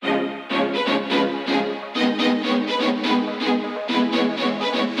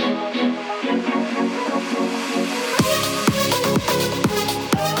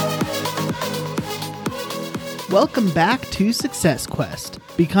Welcome back to Success Quest.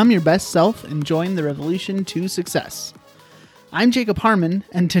 Become your best self and join the revolution to success. I'm Jacob Harmon,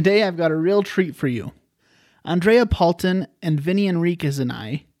 and today I've got a real treat for you. Andrea Paulton and Vinny Enriquez and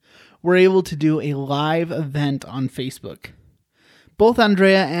I were able to do a live event on Facebook. Both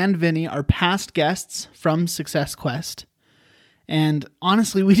Andrea and Vinny are past guests from Success Quest. And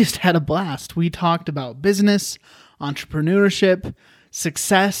honestly, we just had a blast. We talked about business, entrepreneurship,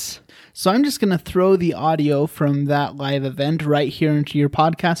 success. So I'm just going to throw the audio from that live event right here into your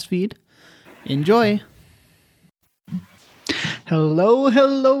podcast feed. Enjoy. Hello,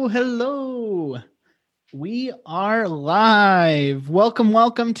 hello, hello. We are live.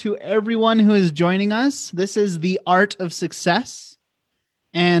 Welcome to everyone who is joining us. This is The Art of Success,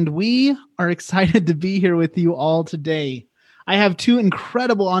 and we are excited to be here with you all today. I have two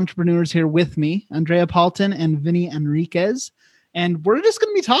incredible entrepreneurs here with me, Andrea Paulton and Vinny Enriquez, and we're just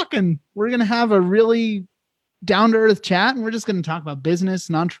going to be talking. We're going to have a really down-to-earth chat, and we're just going to talk about business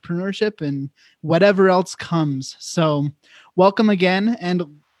and entrepreneurship and whatever else comes. So welcome again,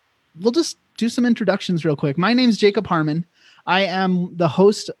 and we'll just do some introductions real quick. My name is Jacob Harmon. I am the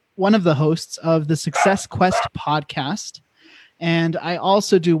host, one of the hosts of the Success Quest podcast. And I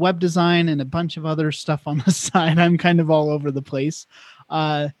also do web design and a bunch of other stuff on the side. I'm kind of all over the place.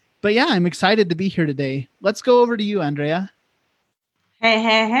 But yeah, I'm excited to be here today. Let's go over to you, Andrea.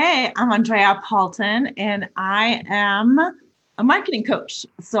 Hey. I'm Andrea Paulton, and I am a marketing coach.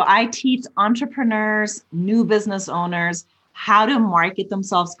 So I teach entrepreneurs, new business owners, how to market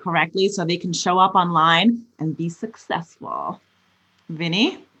themselves correctly so they can show up online and be successful.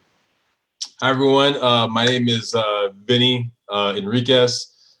 Vinny? Hi, everyone. My name is Vinny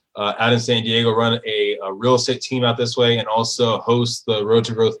Enriquez. Out in San Diego, run a real estate team out this way, and also host the Road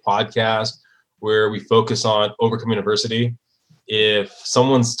to Growth podcast, where we focus on overcoming adversity. If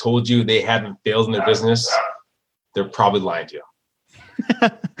someone's told you they haven't failed in their business, they're probably lying to you.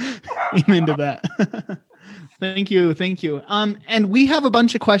 Amen to that. Thank you. And we have a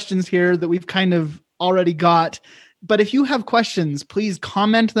bunch of questions here that we've kind of already got. But if you have questions, please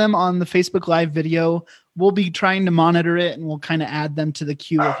comment them on the Facebook Live video. We'll be trying to monitor it, and we'll kind of add them to the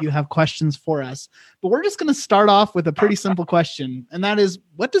queue if you have questions for us. But we're just going to start off with a pretty simple question, and that is,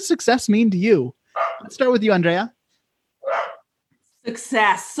 what does success mean to you? Let's start with you, Andrea.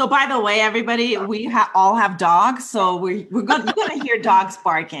 Success. So by the way, everybody, we all have dogs. So we're going to hear dogs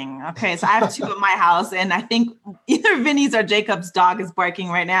barking. Okay. So I have two at my house, and I think either Vinny's or Jacob's dog is barking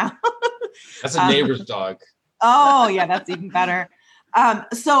right now. That's a neighbor's dog. Oh yeah, that's even better.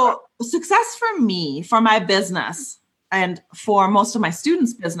 So success for me, for my business, and for most of my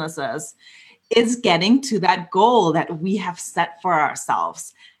students' businesses is getting to that goal that we have set for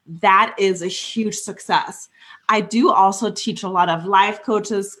ourselves. That is a huge success. I do also teach a lot of life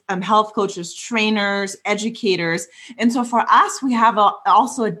coaches, health coaches, trainers, educators. And so for us, we have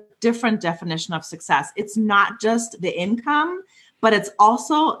also a different definition of success. It's not just the income, but it's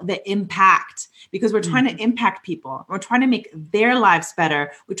also the impact, because we're trying to impact people. We're trying to make their lives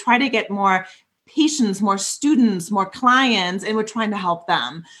better. We try to get more patients, more students, more clients, and we're trying to help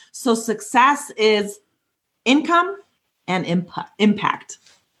them. So success is income and impact.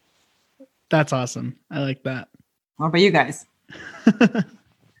 That's awesome. I like that. What about you guys?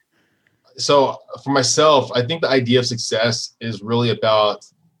 So for myself, I think the idea of success is really about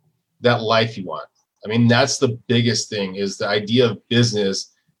that life you want. I mean, that's the biggest thing, is the idea of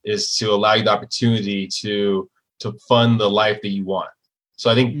business is to allow you the opportunity to fund the life that you want. So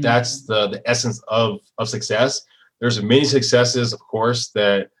I think that's the essence of success. There's many successes, of course,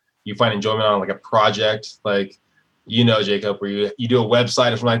 that you find enjoyment on, like a project, like, you know, Jacob, where you do a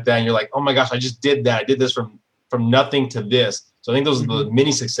website or something like that, and you're like, oh my gosh, I just did that. I did this from nothing to this. So I think those are the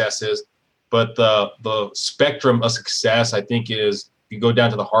many successes, but the spectrum of success, I think, is, if you go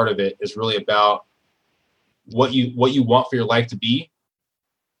down to the heart of it, is really about what you want for your life to be,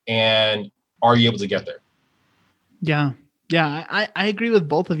 and are you able to get there? Yeah, I agree with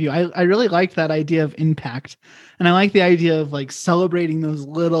both of you. I really like that idea of impact, and I like the idea of like celebrating those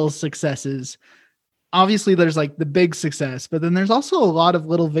little successes. Obviously, there's like the big success, but then there's also a lot of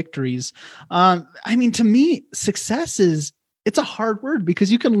little victories. I mean, to me, success it's a hard word,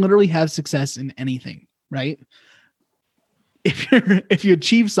 because you can literally have success in anything, right? If you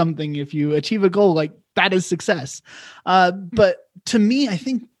achieve something, if you achieve a goal, like, that is success. But to me, I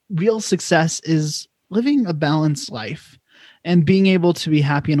think real success is living a balanced life and being able to be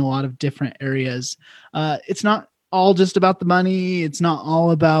happy in a lot of different areas. It's not all just about the money. It's not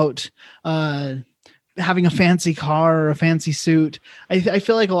all about having a fancy car or a fancy suit. I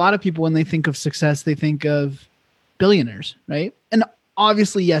feel like a lot of people, when they think of success, they think of billionaires, right? And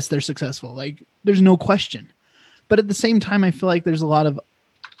obviously, yes, they're successful. Like, there's no question. But at the same time, I feel like there's a lot of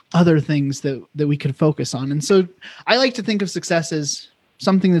other things that we could focus on. And so I like to think of success as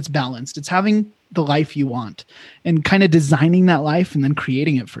something that's balanced. It's having the life you want and kind of designing that life and then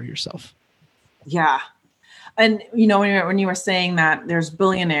creating it for yourself. Yeah. And, when you were saying that there's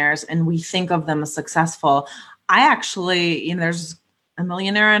billionaires and we think of them as successful, I actually, there's a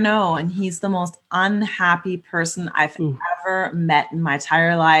millionaire I know, and he's the most unhappy person I've ever met in my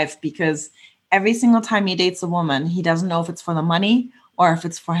entire life, because every single time he dates a woman, he doesn't know if it's for the money or if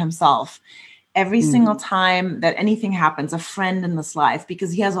it's for himself. Every single time that anything happens, a friend in this life,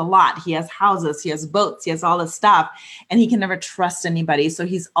 because he has a lot, he has houses, he has boats, he has all this stuff, and he can never trust anybody. So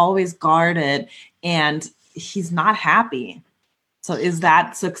he's always guarded and he's not happy. So is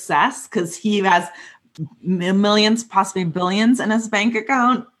that success? Because he has millions, possibly billions in his bank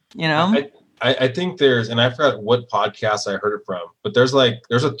account, I think there's, and I forgot what podcast I heard it from, but there's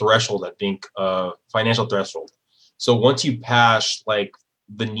a threshold, I think, financial threshold. So once you pass like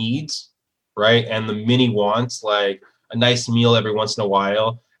the needs, right, and the mini wants, like a nice meal every once in a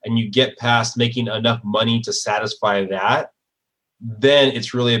while, and you get past making enough money to satisfy that, then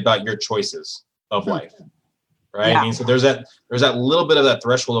it's really about your choices of life, right? Yeah. I mean, so there's that little bit of that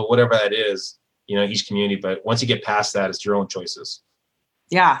threshold of whatever that is, each community. But once you get past that, it's your own choices.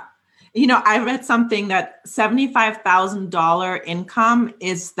 Yeah. I read something that $75,000 income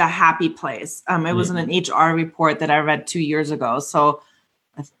is the happy place. It was in an HR report that I read 2 years ago. So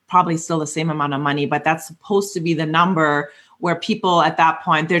it's probably still the same amount of money, but that's supposed to be the number where people at that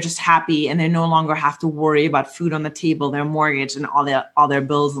point, they're just happy and they no longer have to worry about food on the table, their mortgage, and all their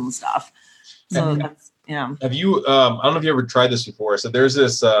bills and stuff. So that's, Have you, I don't know if you ever tried this before. So there's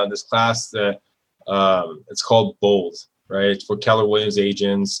this class that it's called Bold, right? It's for Keller Williams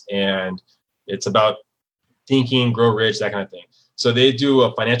agents, and it's about thinking, grow rich, that kind of thing. So they do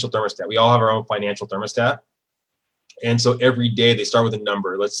a financial thermostat. We all have our own financial thermostat. And so every day they start with a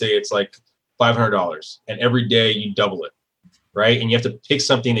number. Let's say it's like $500, and every day you double it, right? And you have to pick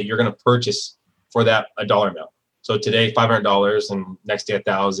something that you're going to purchase for that a dollar amount. So today, $500, and next day,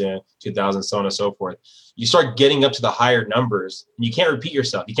 1,000, 2,000, so on and so forth. You start getting up to the higher numbers, and you can't repeat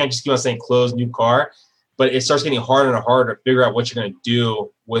yourself. You can't just keep on saying clothes, new car, but it starts getting harder and harder to figure out what you're going to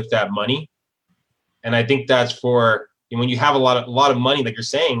do with that money. And I think that's for when you have a lot of money, like you're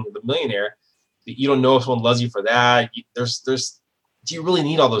saying, the millionaire, you don't know if someone loves you for that. Do you really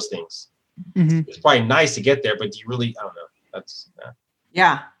need all those things? Mm-hmm. It's probably nice to get there, but do you really? I don't know. That's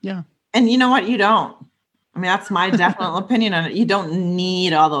yeah. And you know what? You don't. I mean, that's my definite opinion on it. You don't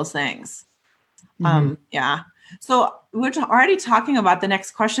need all those things. Mm-hmm. Yeah. So we're already talking about the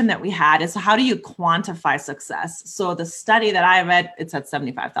next question that we had is, how do you quantify success? So the study that I read, it's at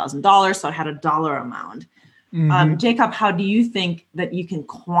 $75,000. So it had a dollar amount. Mm-hmm. Jacob, how do you think that you can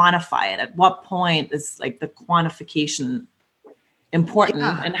quantify it? At what point is like the quantification important,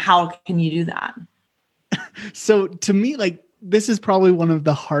 and how can you do that? So to me, like, this is probably one of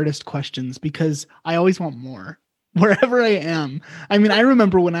the hardest questions, because I always want more wherever I am. I mean, I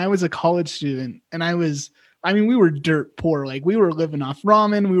remember when I was a college student and we were dirt poor. Like, we were living off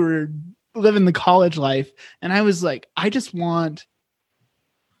ramen. We were living the college life. And I was like, I just want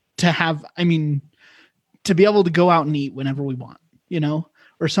to have, to be able to go out and eat whenever we want,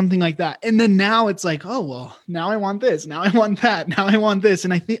 or something like that. And then now it's like, oh, well, now I want this. Now I want that. Now I want this.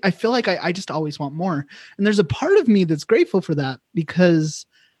 And I feel like I just always want more. And there's a part of me that's grateful for that, because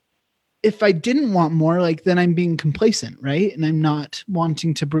if I didn't want more, like, then I'm being complacent, right? And I'm not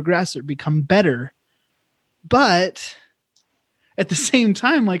wanting to progress or become better. But at the same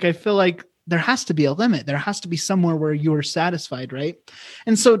time, like, I feel like there has to be a limit. There has to be somewhere where you're satisfied, right?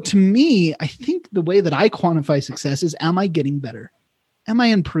 And so to me, I think the way that I quantify success is, am I getting better? Am I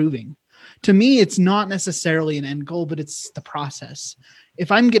improving? To me, it's not necessarily an end goal, but it's the process.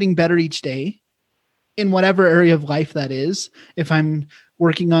 If I'm getting better each day in whatever area of life that is, if I'm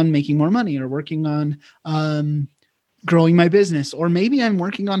working on making more money, or working on growing my business, or maybe I'm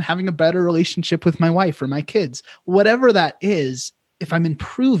working on having a better relationship with my wife or my kids, whatever that is, if I'm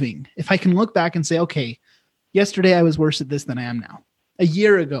improving, if I can look back and say, okay, yesterday I was worse at this than I am now. A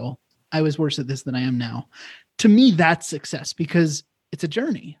year ago, I was worse at this than I am now. To me, that's success, because it's a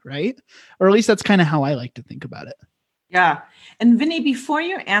journey, right? Or at least that's kind of how I like to think about it. Yeah. And Vinny, before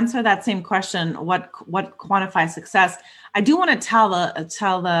you answer that same question, what quantifies success, I do want to tell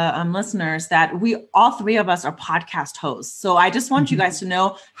the listeners that all three of us are podcast hosts. So I just want you guys to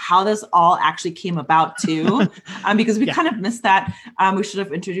know how this all actually came about too, because we kind of missed that. We should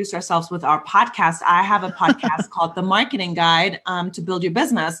have introduced ourselves with our podcast. I have a podcast called The Marketing Guide to Build Your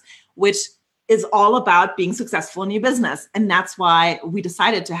Business, which is all about being successful in your business. And that's why we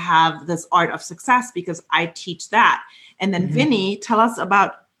decided to have this art of success, because I teach that. And then Vinny, tell us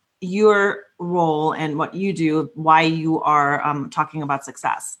about your role and what you do, why you are talking about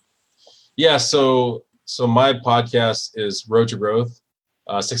success. Yeah. So my podcast is Road to Growth,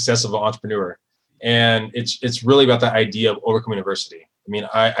 Success of an Entrepreneur. And it's really about the idea of overcoming adversity. I mean,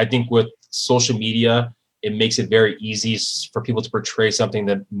 I think with social media, it makes it very easy for people to portray something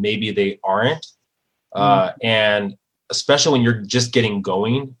that maybe they aren't. And especially when you're just getting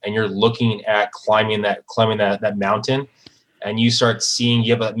going and you're looking at climbing that mountain, and you start seeing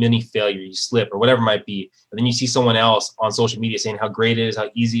you have a mini failure, you slip or whatever it might be. And then you see someone else on social media saying how great it is, how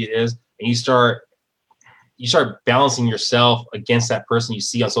easy it is. And you start balancing yourself against that person you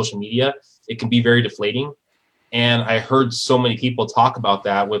see on social media. It can be very deflating. And I heard so many people talk about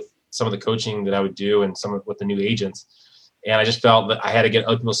that with some of the coaching that I would do and with the new agents. And I just felt that I had to get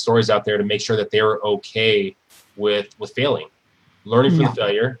other people's stories out there to make sure that they were okay with failing, learning from the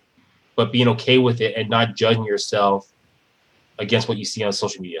failure, but being okay with it and not judging yourself against what you see on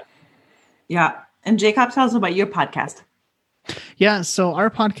social media. Yeah. And Jacob, tell us about your podcast. Yeah, so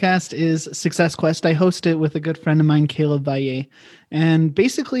our podcast is Success Quest. I host it with a good friend of mine, Caleb Valle. And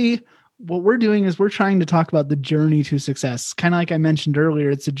basically, what we're doing is we're trying to talk about the journey to success. Kind of like I mentioned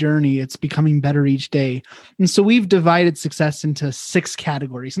earlier, it's a journey. It's becoming better each day. And so we've divided success into 6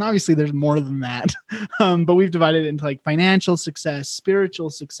 categories. And obviously there's more than that, but we've divided it into like financial success,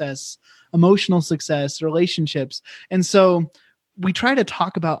 spiritual success, emotional success, relationships. And so we try to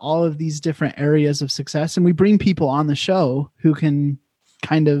talk about all of these different areas of success, and we bring people on the show who can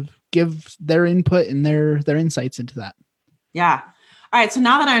kind of give their input and their insights into that. Yeah. All right. So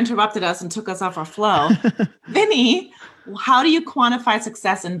now that I interrupted us and took us off our flow, Vinny, how do you quantify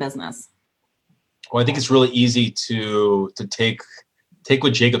success in business? Well, I think it's really easy to take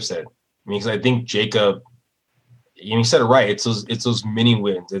what Jacob said. I mean, because I think Jacob, he said it right. It's those mini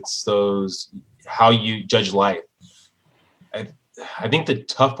wins. It's those how you judge life. I think the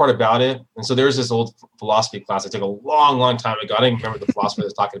tough part about it, and so there's this old philosophy class I took a long time ago. I don't even remember the philosopher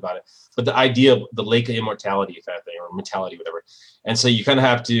that's talking about it, but the idea of the lake of immortality kind of thing, or mortality, whatever. And so you kind of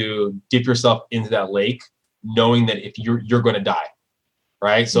have to dip yourself into that lake, knowing that if you're going to die,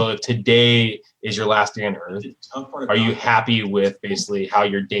 right? So if today is your last day on earth, are you happy with basically how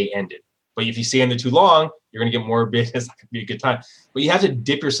your day ended? But if you stay in there too long, you're going to get more business. That could be a good time. But you have to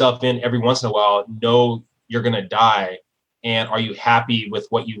dip yourself in every once in a while, know you're going to die. And are you happy with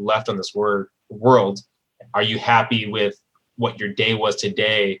what you left on this world? Are you happy with what your day was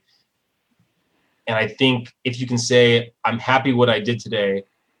today? And I think if you can say, I'm happy what I did today,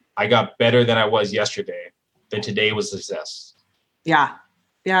 I got better than I was yesterday, then today was a success. Yeah.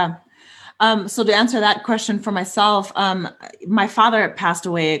 Yeah. So to answer that question for myself, my father passed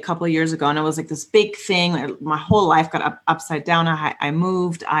away a couple of years ago, and it was like this big thing. My whole life got upside down. I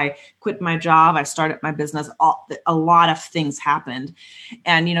moved, I quit my job, I started my business. A lot of things happened.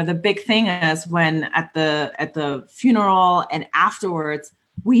 And, the big thing is when at the funeral and afterwards,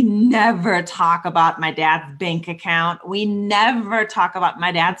 we never talk about my dad's bank account. We never talk about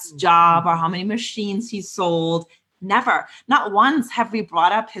my dad's job or how many machines he sold. Never, not once have we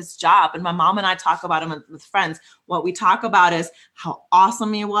brought up his job. And my mom and I talk about him with friends. What we talk about is how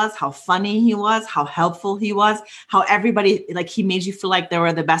awesome he was, how funny he was, how helpful he was, how everybody, like he made you feel like they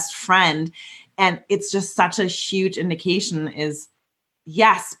were the best friend. And it's just such a huge indication is,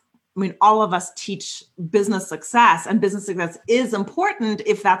 yes, I mean, all of us teach business success, and business success is important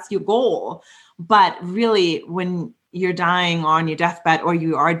if that's your goal. But really, when you're dying on your deathbed or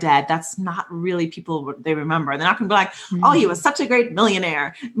you are dead, that's not really people they remember. They're not going to be like, oh, he was such a great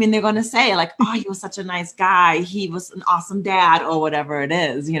millionaire. I mean, they're going to say like, oh, he was such a nice guy. He was an awesome dad, or whatever it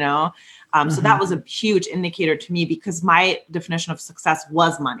is, So that was a huge indicator to me, because my definition of success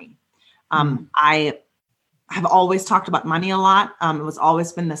was money. I have always talked about money a lot. It was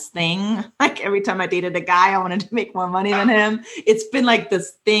always been this thing. Like every time I dated a guy, I wanted to make more money than him. It's been like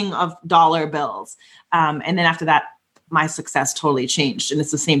this thing of dollar bills. And then after that, my success totally changed. And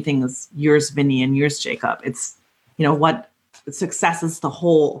it's the same thing as yours, Vinny, and yours, Jacob. It's, what success is the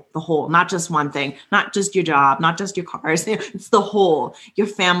whole, not just one thing, not just your job, not just your cars. It's the whole, your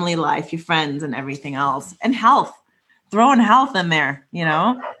family life, your friends, and everything else. And health, throwing health in there,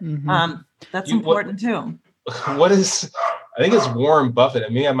 that's important too. I think it's Warren Buffett. I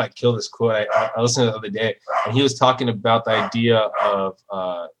mean, I might kill this quote. I listened to it the other day, and he was talking about the idea of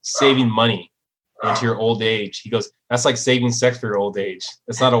saving money into your old age. He goes, that's like saving sex for your old age.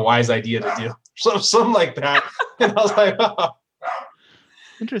 It's not a wise idea to do. So something like that. And I was like, oh.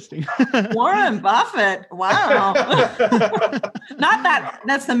 Interesting. Warren Buffett. Wow. Not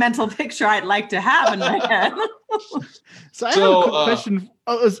that's the mental picture I'd like to have in my head. So I have a quick question.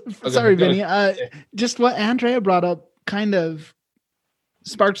 Sorry, Vinny. Just what Andrea brought up kind of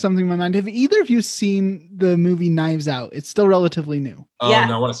sparked something in my mind. Have either of you seen the movie Knives Out? It's still relatively new. Yeah.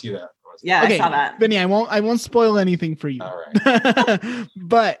 No, I want to see that. Yeah, okay. I saw that. Vinny, I won't spoil anything for you. All right.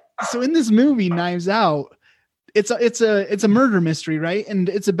 But so in this movie, Knives Out, it's a murder mystery, right? And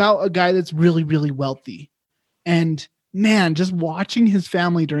it's about a guy that's really, really wealthy. And man, just watching his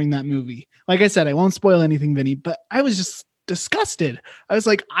family during that movie. Like I said, I won't spoil anything, Vinny, but I was just disgusted. I was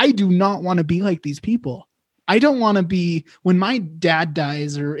like, I do not want to be like these people. I don't want to be, when my dad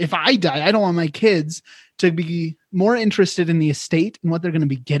dies or if I die, I don't want my kids to be more interested in the estate and what they're going to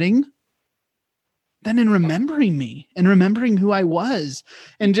be getting than in remembering me and remembering who I was.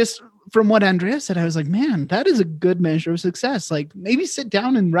 And just from what Andrea said, I was like, man, that is a good measure of success. Like maybe sit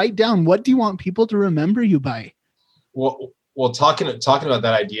down and write down, what do you want people to remember you by? Well, talking about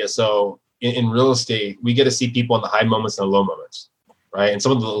that idea. So in real estate, we get to see people in the high moments and the low moments, right? And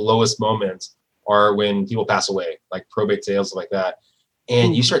some of the lowest moments are when people pass away, like probate sales, like that.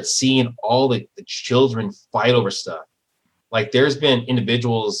 And you start seeing all the children fight over stuff. Like there's been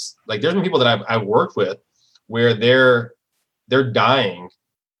individuals, like there's been people that I've worked with where they're dying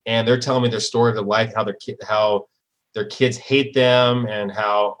and they're telling me their story of their life, how their kids hate them and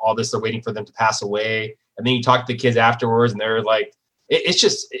how all this, they're waiting for them to pass away. And then you talk to the kids afterwards and they're like,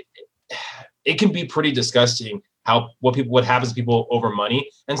 it can be pretty disgusting what happens to people over money.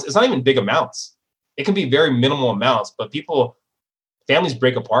 And it's not even big amounts. It can be very minimal amounts, but families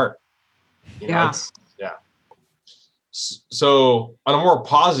break apart. You know, yeah. So on a more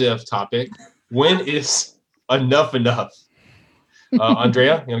positive topic, when is enough?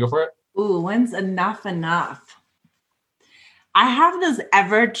 Andrea, you wanna go for it? Ooh, when's enough? I have this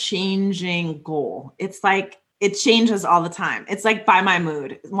ever-changing goal. It's like, it changes all the time. It's like by my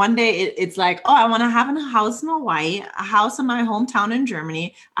mood. One day it's like, oh, I want to have a house in Hawaii, a house in my hometown in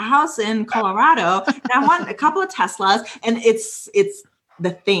Germany, a house in Colorado, and I want a couple of Teslas, and it's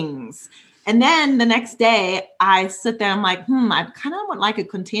the things. And then the next day I sit there, I'm like, I kind of would like a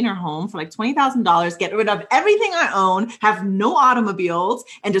container home for like $20,000, get rid of everything I own, have no automobiles,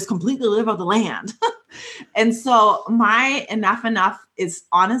 and just completely live off the land. And so my enough is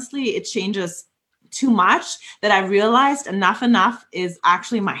honestly, it changes too much that I realized enough is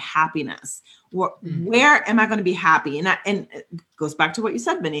actually my happiness. Where am I going to be happy? And it goes back to what you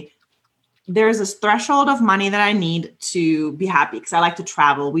said, Vinny. There's this threshold of money that I need to be happy because I like to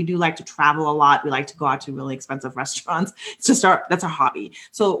travel. We do like to travel a lot. We like to go out to really expensive restaurants. It's just that's our hobby.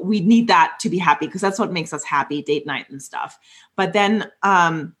 So we need that to be happy because that's what makes us happy, date night and stuff. But then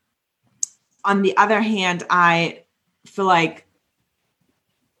on the other hand, I feel like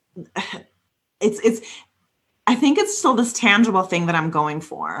I think it's still this tangible thing that I'm going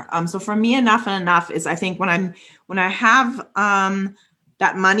for. So for me, enough is, I think when I have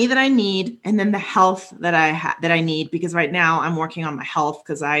that money that I need, and then the health that I need, because right now I'm working on my health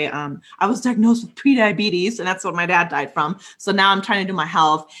because I was diagnosed with prediabetes, and that's what my dad died from. So now I'm trying to do my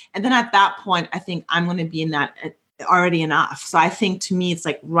health, and then at that point, I think I'm going to be in that already enough. So I think to me, it's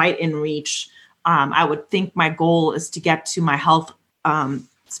like right in reach. I would think my goal is to get to my health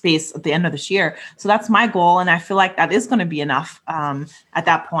space at the end of this year. So that's my goal. And I feel like that is going to be enough at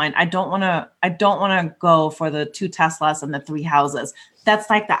that point. I don't want to go for the 2 Teslas and the 3 houses.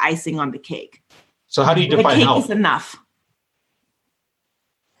 That's like the icing on the cake. So how do you define the cake health? Is enough.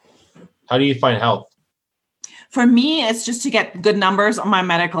 How do you define health? For me, it's just to get good numbers on my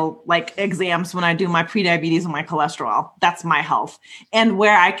medical exams when I do my prediabetes and my cholesterol. That's my health. And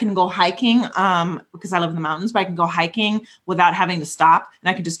where I can go hiking, because I live in the mountains, but I can go hiking without having to stop, and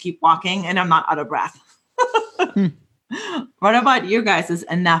I can just keep walking and I'm not out of breath. What about you guys?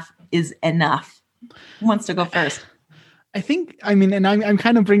 Enough is enough. Who wants to go first? And I'm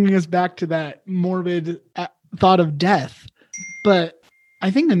kind of bringing us back to that morbid thought of death, but I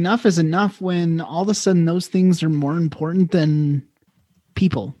think enough is enough when all of a sudden those things are more important than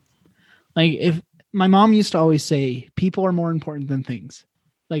people. Like if my mom used to always say, people are more important than things.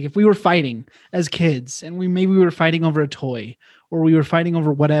 Like if we were fighting as kids and we were fighting over a toy or we were fighting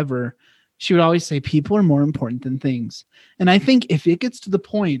over whatever, she would always say, people are more important than things. And I think if it gets to the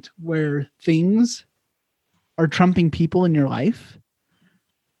point where things are trumping people in your life,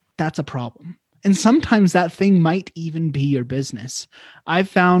 that's a problem. And sometimes that thing might even be your business. I've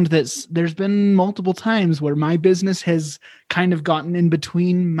found that there's been multiple times where my business has kind of gotten in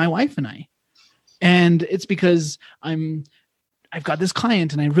between my wife and I. And it's because I'm I've got this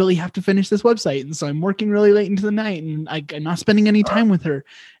client and I really have to finish this website. And so I'm working really late into the night and I'm not spending any time with her.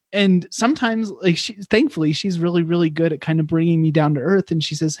 And sometimes like thankfully she's really, really good at kind of bringing me down to earth. And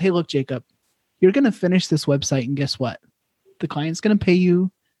she says, hey, look, Jacob, you're going to finish this website. And guess what? The client's going to pay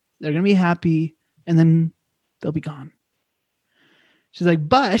you. They're going to be happy. And then they'll be gone. She's like,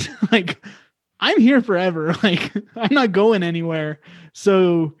 but like, I'm here forever. Like I'm not going anywhere.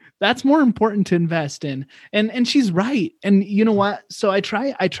 So that's more important to invest in. And she's right. And you know what? So I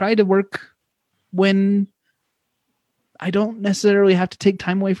try to work when I don't necessarily have to take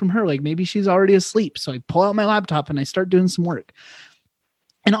time away from her. Like maybe she's already asleep. So I pull out my laptop and I start doing some work.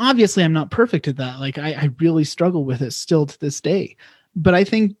 And obviously I'm not perfect at that. Like I really struggle with it still to this day. But I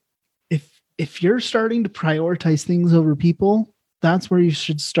think if you're starting to prioritize things over people, that's where you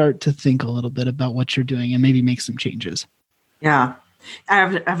should start to think a little bit about what you're doing and maybe make some changes. Yeah. I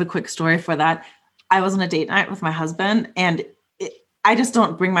have a quick story for that. I was on a date night with my husband and I just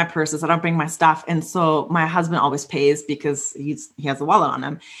don't bring my purses. I don't bring my stuff. And so my husband always pays because he has a wallet on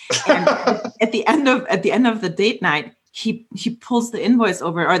him. And at the end of the date night, he pulls the invoice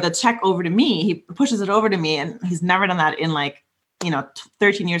over or the check over to me. He pushes it over to me and he's never done that in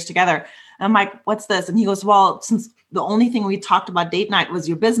 13 years together. And I'm like, what's this? And he goes, well, since the only thing we talked about date night was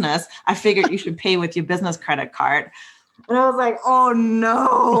your business, I figured you should pay with your business credit card. And I was like, oh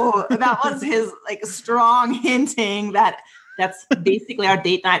no, that was his like strong hinting that's basically our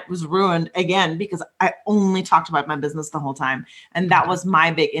date night was ruined again, because I only talked about my business the whole time. And that was my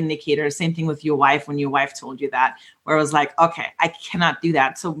big indicator. Same thing with your wife, when your wife told you that, where it was like, okay, I cannot do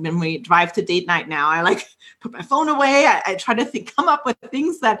that. So when we drive to date night now, I like put my phone away. I try to come up with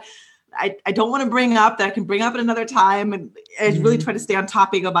things that I don't want to bring up that I can bring up at another time. And I really try to stay on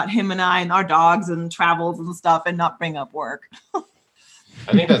topic about him and I and our dogs and travels and stuff and not bring up work.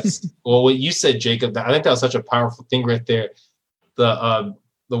 I think that's, well, what you said, Jacob, I think that was such a powerful thing right there. The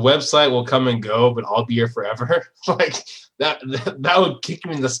website will come and go, but I'll be here forever. Like that would kick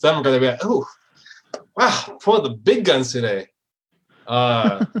me in the stomach. I'd be like, oh, wow, pulling the big guns today.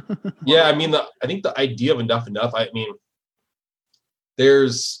 Yeah, I mean, I think the idea of enough. I mean,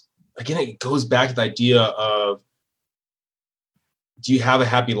 again, it goes back to the idea of, do you have a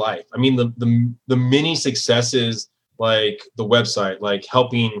happy life? I mean, the many successes, like the website, like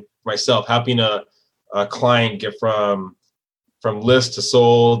helping a client get from list to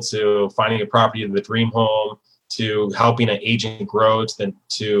sold, to finding a property in the dream home, to helping an agent grow,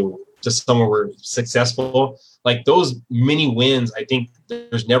 to just somewhere we're successful. Like those mini wins, I think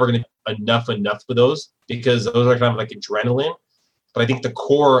there's never going to be enough for those, because those are kind of like adrenaline. But I think the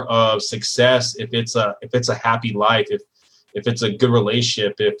core of success, if it's a happy life, if it's a good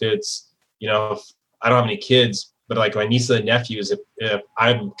relationship, if it's, I don't have any kids, but like my nieces and nephews, if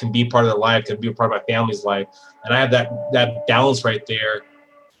I can be part of their life, can be a part of my family's life, and I have that balance right there,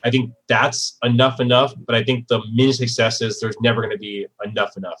 I think that's enough. But I think the mini successes, there's never going to be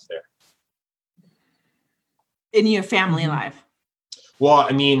enough there. In your family life? Well,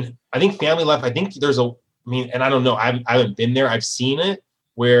 I mean, I think family life, I think and I don't know, I haven't been there. I've seen it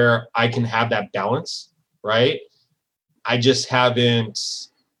where I can have that balance, right? I just haven't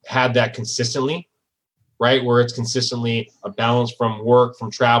had that consistently, right? Where it's consistently a balance from work,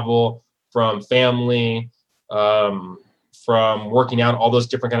 from travel, from family, from working out, all those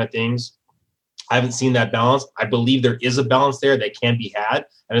different kind of things. I haven't seen that balance. I believe there is a balance there that can be had.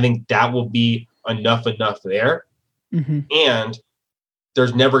 And I think that will be enough there. Mm-hmm. And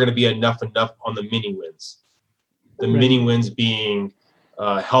there's never going to be enough on the mini wins. The mini wins being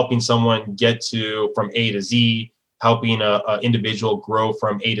helping someone get from A to Z, helping an individual grow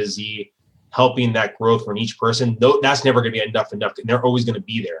from A to Z, helping that growth from each person. That's never going to be enough. And they're always going to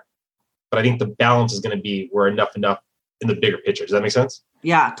be there. But I think the balance is going to be where enough in the bigger picture. Does that make sense?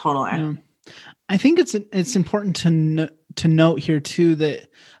 Yeah, totally. Yeah. I think it's important to note here too that,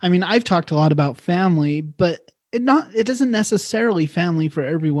 I mean, I've talked a lot about family, but it doesn't necessarily family for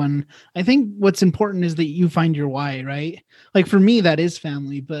everyone. I think what's important is that you find your why, right? Like for me, that is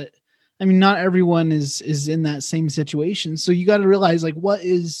family, but I mean, not everyone is in that same situation. So you got to realize like, what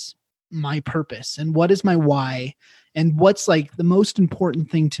is my purpose and what is my why and what's like the most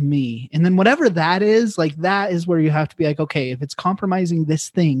important thing to me? And then whatever that is, like, that is where you have to be like, okay, if it's compromising this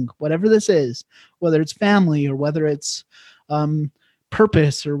thing, whatever this is, whether it's family or whether it's,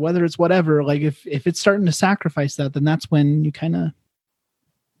 purpose or whether it's whatever, like if it's starting to sacrifice that, then that's when you kind of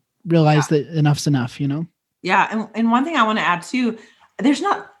realize that enough's enough, Yeah. And one thing I want to add too, there's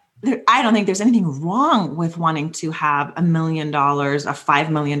not I don't think there's anything wrong with wanting to have $1 million, a $5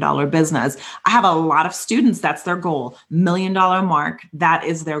 million business. I have a lot of students, that's their goal. $1 million mark, that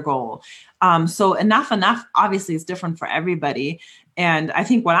is their goal. So enough obviously is different for everybody. And I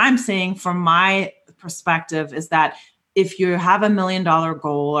think what I'm saying from my perspective is that if you have $1 million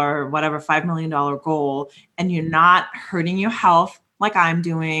goal or whatever, $5 million goal, and you're not hurting your health like I'm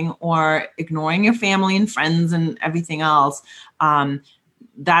doing, or ignoring your family and friends and everything else,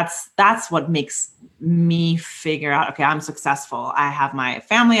 that's what makes me figure out, okay, I'm successful. I have my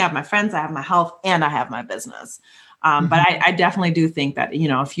family, I have my friends, I have my health, and I have my business. But I definitely do think that,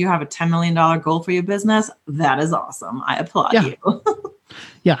 if you have a $10 million goal for your business, that is awesome. I applaud you.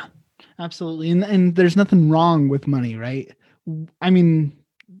 Yeah, absolutely. And there's nothing wrong with money, right? I mean,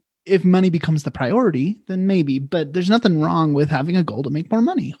 if money becomes the priority, then maybe, but there's nothing wrong with having a goal to make more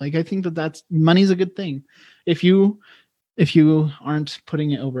money. Like, I think that money's a good thing. If you aren't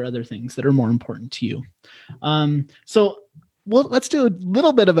putting it over other things that are more important to you. So let's do a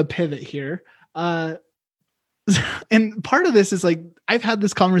little bit of a pivot here. And part of this is like, I've had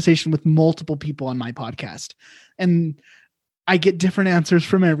this conversation with multiple people on my podcast, and I get different answers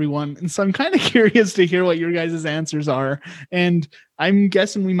from everyone. And so I'm kind of curious to hear what your guys' answers are. And I'm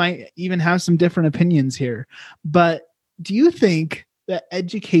guessing we might even have some different opinions here. But do you think that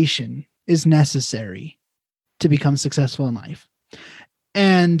education is necessary to become successful in life?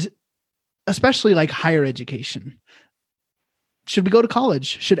 And especially like higher education. Should we go to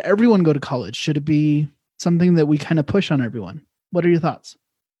college? Should everyone go to college? Should it be something that we kind of push on everyone? What are your thoughts?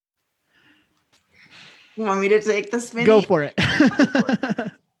 You want me to take this, Vinny? Go for it.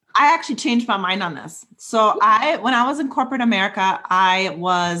 I actually changed my mind on this. So when I was in corporate America, I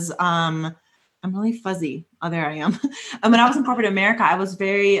was, I'm really fuzzy. Oh, there I am. When I was in corporate America, I was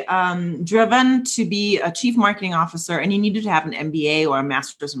very driven to be a chief marketing officer, and you needed to have an MBA or a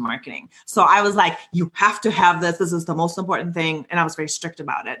master's in marketing. So I was like, you have to have this. This is the most important thing. And I was very strict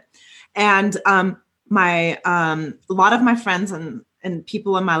about it. And a lot of my friends and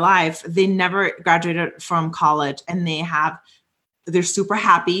people in my life, they never graduated from college, and they're super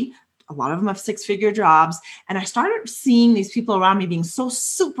happy. A lot of them have 6-figure jobs. And I started seeing these people around me being so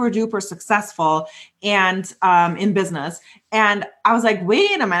super duper successful and in business. And I was like,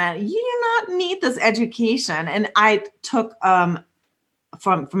 wait a minute, you do not need this education. And I took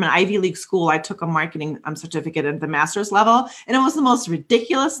from an Ivy League school, I took a marketing certificate at the master's level. And it was the most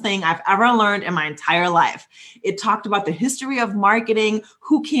ridiculous thing I've ever learned in my entire life. It talked about the history of marketing,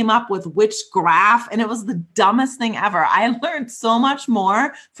 who came up with which graph. And it was the dumbest thing ever. I learned so much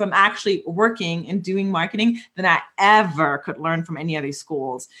more from actually working and doing marketing than I ever could learn from any of these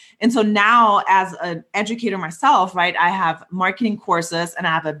schools. And so now, as an educator myself, right, I have marketing courses and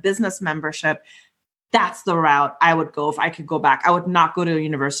I have a business membership. That's the route I would go if I could go back. I would not go to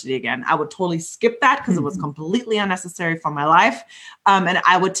university again. I would totally skip that because it was completely unnecessary for my life. And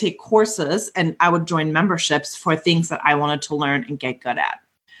I would take courses and I would join memberships for things that I wanted to learn and get good at.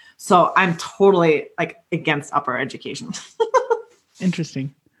 So I'm totally against upper education.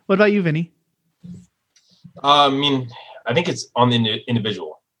 Interesting. What about you, Vinny? I think it's on the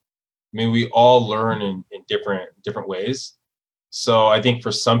individual. We all learn in different ways. So I think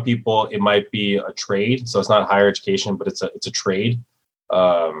for some people it might be a trade. So it's not higher education, but it's a trade.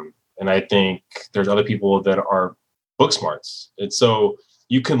 And I think there's other people that are book smarts. And so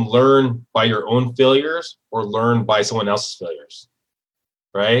you can learn by your own failures or learn by someone else's failures,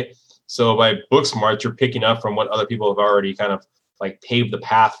 right? So by book smarts, you're picking up from what other people have already kind of paved the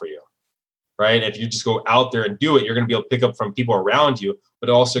path for you, right? If you just go out there and do it, you're going to be able to pick up from people around you, but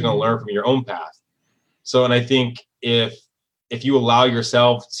also going to learn from your own path. So, and I think if you allow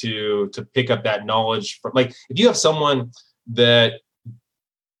yourself to pick up that knowledge from, if you have someone that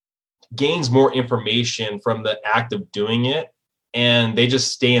gains more information from the act of doing it and they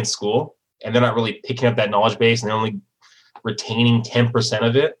just stay in school and they're not really picking up that knowledge base and they're only retaining 10%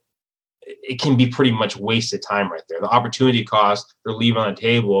 of it, it can be pretty much wasted time right there. The opportunity cost they're leaving on the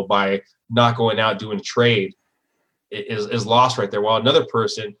table by not going out doing a trade is lost right there. While another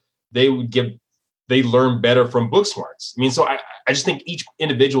person, they learn better from book smarts. So I just think each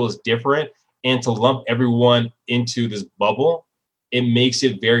individual is different, and to lump everyone into this bubble, it makes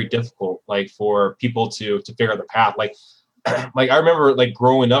it very difficult, for people to figure out the path. I remember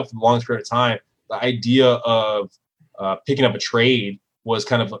growing up for the longest period of time, the idea of picking up a trade was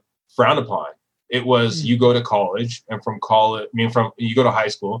kind of frowned upon. It was you go to college, and from college, you go to high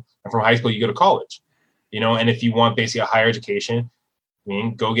school, and from high school you go to college, and if you want basically a higher education,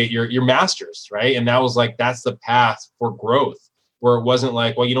 go get your master's, right? And that was that's the path for growth, where it wasn't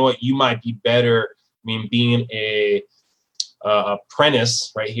well, you know what, you might be better, being a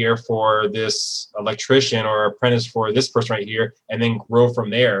apprentice right here for this electrician or apprentice for this person right here, and then grow from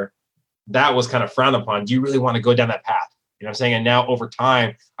there, that was kind of frowned upon. Do you really want to go down that path? You know what I'm saying? And now over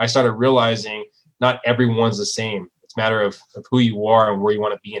time, I started realizing not everyone's the same. It's a matter of who you are and where you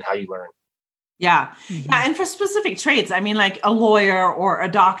want to be and how you learn. Yeah. Yeah. And for specific trades, I mean, like a lawyer or a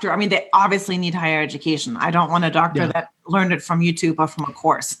doctor, I mean, they obviously need higher education. I don't want a doctor that learned it from YouTube or from a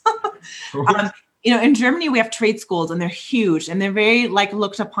course. In Germany, we have trade schools and they're huge and they're very like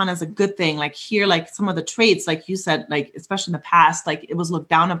looked upon as a good thing. Like here, like some of the trades, like you said, like, especially in the past, like it was looked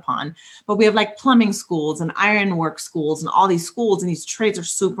down upon, but we have like plumbing schools and ironwork schools and all these schools, and these trades are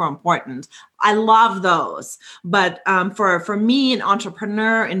super important. I love those. But for me, an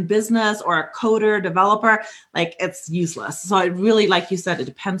entrepreneur in business or a coder, developer, like it's useless. So it really, like you said, it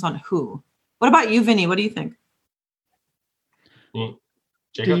depends on who. What about you, Vinny? What do you think? Jacob?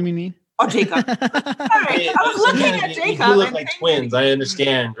 Do you mean me? Oh, Jacob. Sorry, I was looking at Jacob. You look like twins. I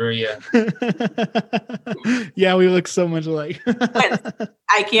understand, Maria. Yeah, we look so much alike.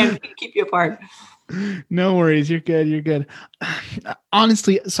 I can't keep you apart. No worries. You're good. You're good.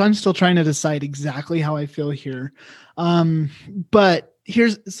 Honestly, so I'm still trying to decide exactly how I feel here. But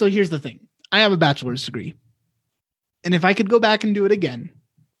here's the thing. I have a bachelor's degree. And if I could go back and do it again,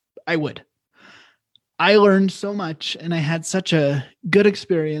 I would. I learned so much and I had such a good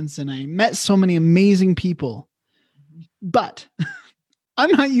experience and I met so many amazing people, but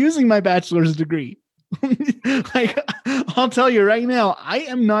I'm not using my bachelor's degree. Like, I'll tell you right now, I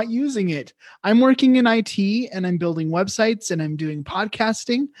am not using it. I'm working in IT and I'm building websites and I'm doing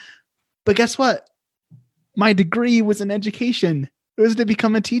podcasting. But guess what? My degree was in education. It was to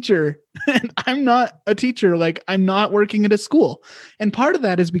become a teacher. And I'm not a teacher. Like, I'm not working at a school. And part of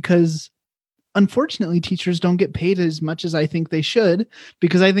that is because unfortunately, teachers don't get paid as much as I think they should,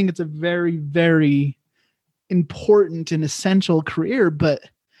 because I think it's a very, very important and essential career. But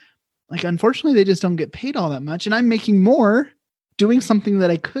like, unfortunately, they just don't get paid all that much. And I'm making more doing something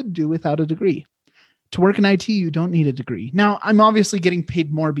that I could do without a degree. To work in IT, you don't need a degree. Now, I'm obviously getting paid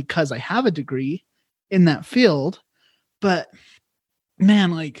more because I have a degree in that field. But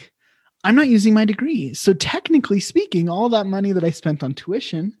man, like, I'm not using my degree. So technically speaking, all that money that I spent on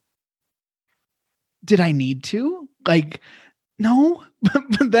tuition, did I need to? Like, no.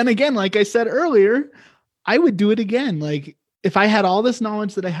 But then again, like I said earlier, I would do it again. Like, if I had all this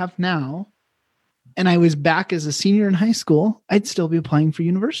knowledge that I have now and I was back as a senior in high school, I'd still be applying for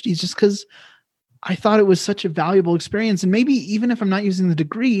universities just because I thought it was such a valuable experience. And maybe even if I'm not using the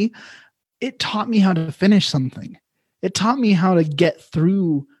degree, it taught me how to finish something. It taught me how to get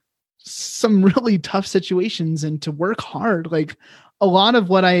through some really tough situations and to work hard. Like, a lot of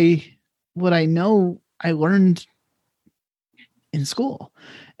what I know, I learned in school.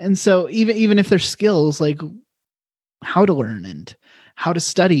 And so even if there's skills like how to learn and how to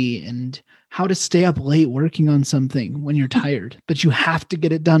study and how to stay up late working on something when you're tired, but you have to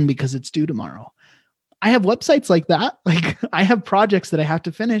get it done because it's due tomorrow. I have websites like that. Like, I have projects that I have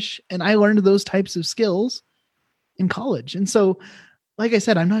to finish, and I learned those types of skills in college. And so, like I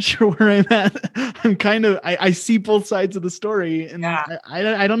said, I'm not sure where I'm at. I'm kind of, I see both sides of the story, and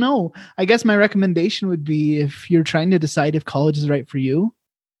I don't know. I guess my recommendation would be, if you're trying to decide if college is right for you,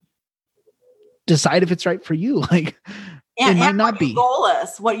 decide if it's right for you. Like, it might not be.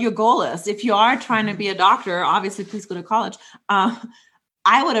 What your goal is. If you are trying to be a doctor, obviously, please go to college.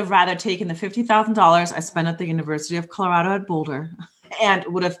 I would have rather taken the $50,000 I spent at the University of Colorado at Boulder and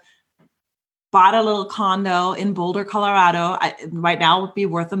would have bought a little condo in Boulder, Colorado. Right now it would be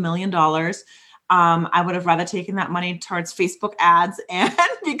worth $1 million. I would have rather taken that money towards Facebook ads and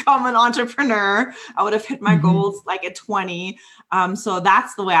become an entrepreneur. I would have hit my goals like at 20. So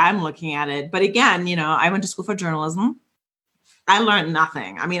that's the way I'm looking at it. But again, I went to school for journalism. I learned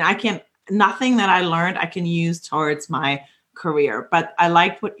nothing. I mean, nothing that I learned I can use towards my career. But I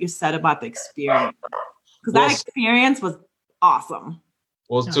liked what you said about the experience, because that experience was awesome.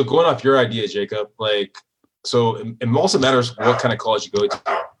 Well, so going off your idea, Jacob, so it also matters what kind of college you go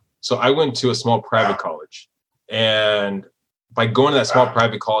to. So I went to a small private college, and by going to that small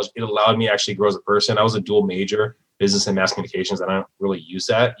private college, it allowed me to actually grow as a person. I was a dual major, business and mass communications. I don't really use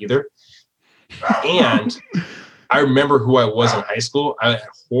that either. And I remember who I was in high school. I had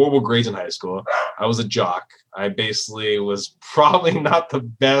horrible grades in high school. I was a jock. I basically was probably not the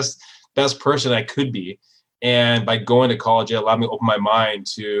best person I could be. And by going to college, it allowed me to open my mind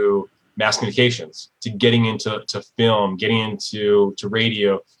to mass communications, to getting into film, getting into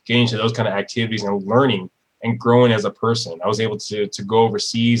radio, getting into those kind of activities and learning and growing as a person. I was able to go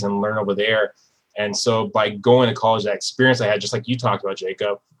overseas and learn over there. And so by going to college, that experience I had, just like you talked about,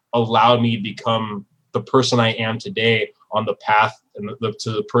 Jacob, allowed me to become the person I am today, on the path and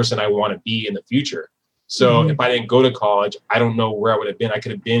to the person I want to be in the future. So if I didn't go to college, I don't know where I would have been. I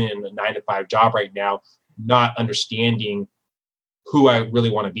could have been in a 9-to-5 job right now, not understanding who I really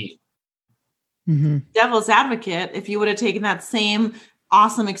want to be. Devil's advocate, if you would have taken that same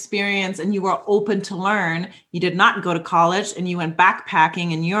awesome experience and you were open to learn, you did not go to college and you went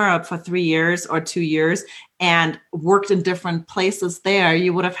backpacking in Europe for 3 years or 2 years and worked in different places there,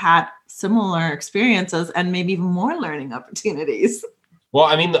 you would have had similar experiences and maybe even more learning opportunities. Well,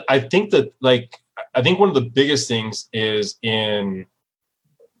 I mean, I think one of the biggest things is in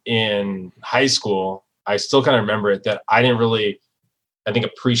high school, I still kind of remember it, that I didn't really, I think,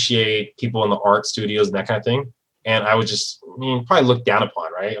 appreciate people in the art studios and that kind of thing. And I was just, probably looked down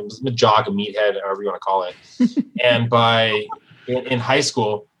upon, right? I'm a jock, a meathead, however you want to call it. And in high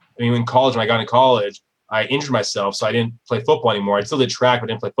school, in college, when I got into college, I injured myself, so I didn't play football anymore. I still did track, but I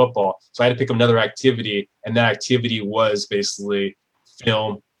didn't play football. So I had to pick up another activity, and that activity was basically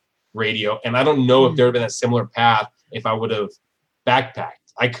film, radio. And I don't know if there would have been a similar path if I would have backpacked.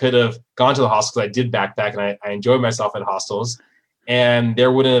 I could have gone to the hostel, because I did backpack, and I enjoyed myself at hostels. And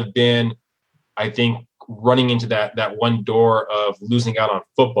there wouldn't have been, I think, running into that one door of losing out on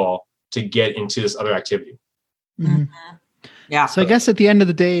football to get into this other activity. Yeah. So I guess at the end of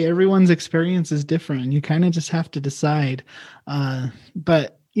the day, everyone's experience is different. You kind of just have to decide.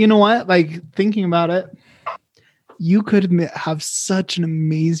 But you know what? Like, thinking about it, you could have such an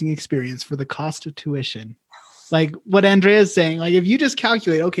amazing experience for the cost of tuition. Like what Andrea is saying, like if you just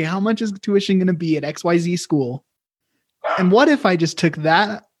calculate, okay, how much is tuition going to be at XYZ school? And what if I just took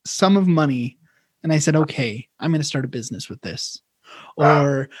that sum of money and I said, okay, I'm going to start a business with this,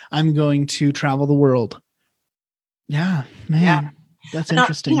 or I'm going to travel the world. Yeah, man, that's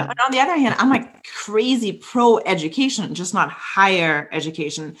interesting. And on the other hand, I'm like crazy pro education, just not higher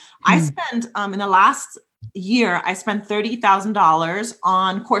education. I spent in the last year, I spent $30,000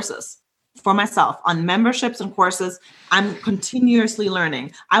 on courses for myself, on memberships and courses. I'm continuously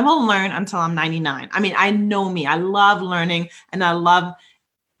learning. I will learn until I'm 99. I mean, I know me. I love learning and I love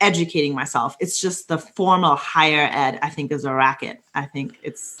educating myself. It's just the formal higher ed, I think, is a racket. I think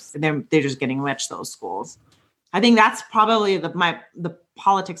they're just getting rich, those schools. I think that's probably the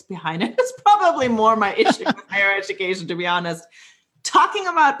politics behind it. It's probably more my issue with higher education, to be honest. Talking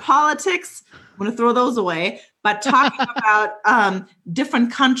about politics, I'm going to throw those away, but talking about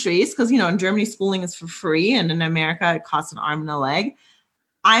different countries, because, in Germany, schooling is for free, and in America, it costs an arm and a leg.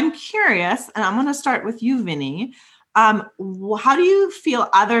 I'm curious, and I'm going to start with you, Vinny. How do you feel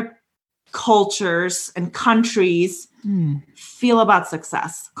other cultures and countries feel about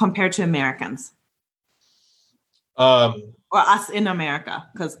success compared to Americans? Or us in America?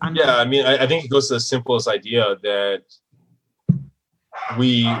 Because I think it goes to the simplest idea that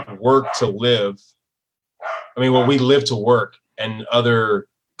we work to live. We live to work, and other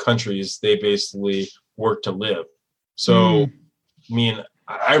countries, they basically work to live. So,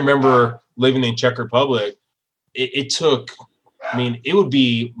 I remember living in Czech Republic. It took, it would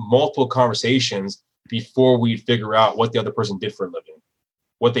be multiple conversations before we'd figure out what the other person did for a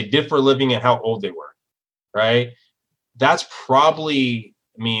living, and how old they were, right? That's probably,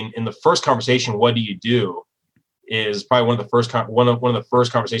 in the first conversation, what do you do, is probably one of the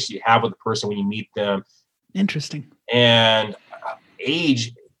first conversations you have with the person when you meet them. Interesting. And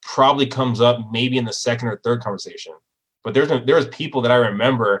age probably comes up maybe in the second or third conversation. But there's people that I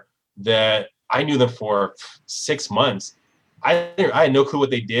remember that I knew them for 6 months. I had no clue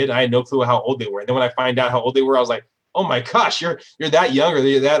what they did. I had no clue how old they were. And then when I find out how old they were, I was like, oh my gosh, you're that young, or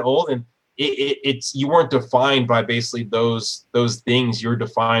you're that old. And it's you weren't defined by basically those things. You're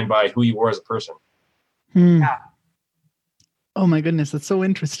defined by who you were as a person. Yeah. Oh my goodness, that's so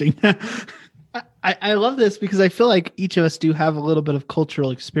interesting. I love this because I feel like each of us do have a little bit of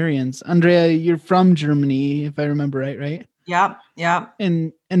cultural experience. Andrea, you're from Germany, if I remember right? Yeah.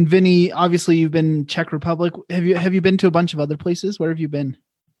 And Vinny, obviously you've been Czech Republic. Have you been to a bunch of other places? Where have you been?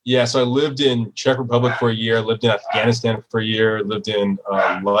 Yeah, so I lived in Czech Republic for a year, lived in Afghanistan for a year, lived in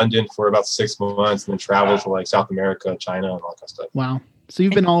London for about 6 months, and then traveled to like South America, China, and all that kind of stuff. Wow. So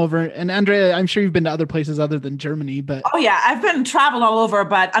you've been all over. And Andrea, I'm sure you've been to other places other than Germany, but... Oh yeah, I've been traveled all over,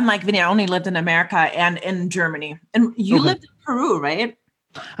 but unlike Vinny, I only lived in America and in Germany. And you lived in Peru, right?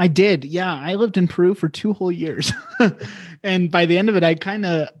 I did. Yeah, I lived in Peru for 2 whole years. And by the end of it,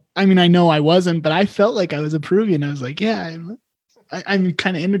 I know I wasn't, but I felt like I was a Peruvian. I was like, yeah, I'm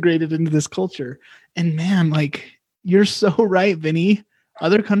kind of integrated into this culture. And man, like, you're so right, Vinny.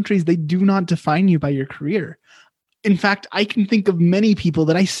 Other countries, they do not define you by your career. In fact, I can think of many people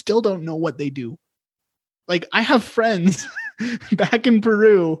that I still don't know what they do. Like, I have friends back in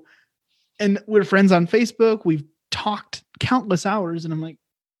Peru, and we're friends on Facebook. We've talked countless hours, and I'm like,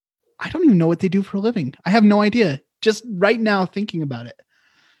 I don't even know what they do for a living. I have no idea. Just right now thinking about it.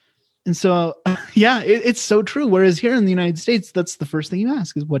 And so, yeah, it's so true. Whereas here in the United States, that's the first thing you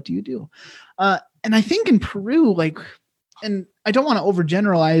ask is, what do you do? And I think in Peru, like, and I don't want to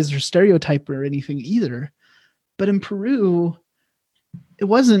overgeneralize or stereotype or anything either, but in Peru, it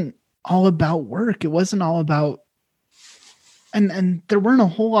wasn't all about work. It wasn't all about, and there weren't a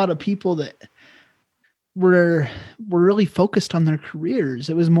whole lot of people that were really focused on their careers.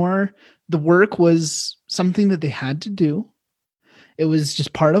 It was more, the work was something that they had to do. It was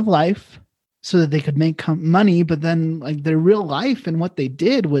just part of life so that they could make money. But then like their real life and what they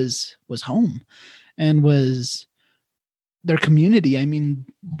did was home and was their community. I mean,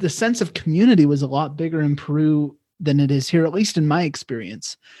 the sense of community was a lot bigger in Peru than it is here, at least in my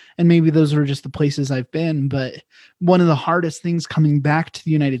experience. And maybe those were just the places I've been. But one of the hardest things coming back to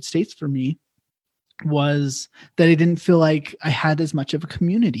the United States for me was that I didn't feel like I had as much of a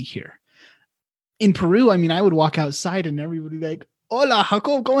community here. In Peru, I mean, I would walk outside and everybody would be like, hola,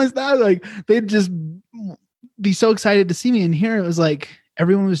 Jacob, ¿cómo estás? Like, they'd just be so excited to see me. And here it was like,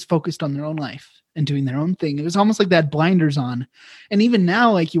 everyone was focused on their own life and doing their own thing. It was almost like they had blinders on. And even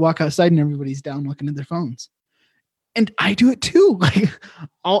now, like, you walk outside and everybody's down looking at their phones. And I do it too. Like,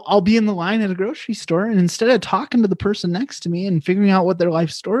 I'll be in the line at a grocery store, and instead of talking to the person next to me and figuring out what their life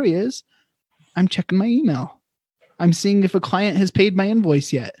story is, I'm checking my email. I'm seeing if a client has paid my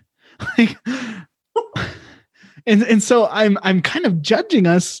invoice yet. Like, and so I'm kind of judging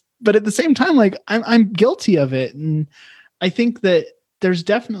us, but at the same time, like, I'm guilty of it. And I think that there's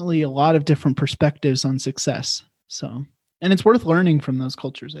definitely a lot of different perspectives on success. So, and it's worth learning from those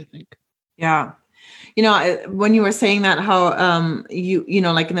cultures, I think. Yeah. You know, when you were saying that, how you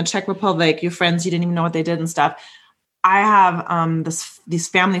know, like in the Czech Republic, your friends, you didn't even know what they did and stuff. I have these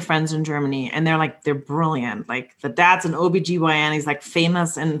family friends in Germany, and they're brilliant. Like, the dad's an OBGYN. He's like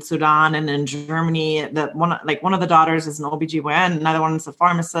famous in Sudan and in Germany. One of the daughters is an OBGYN, another one is a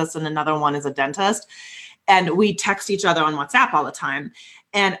pharmacist, and another one is a dentist. And we text each other on WhatsApp all the time.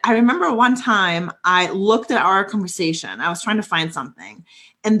 And I remember one time I looked at our conversation. I was trying to find something,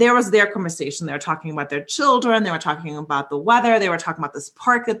 and there was their conversation. They were talking about their children. They were talking about the weather. They were talking about this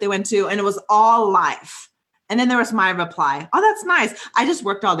park that they went to, and it was all life. And then there was my reply. Oh, that's nice. I just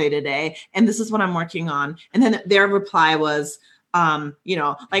worked all day today, and this is what I'm working on. And then their reply was, you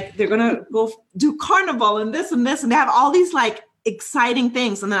know, like, they're going to go do carnival and this and this. And they have all these like exciting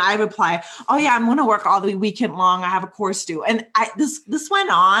things. And then I reply, oh yeah, I'm going to work all the weekend long. I have a course due. And this went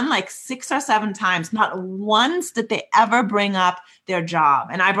on like 6 or 7 times. Not once did they ever bring up their job.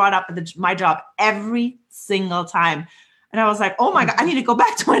 And I brought up my job every single time. And I was like, oh my God, I need to go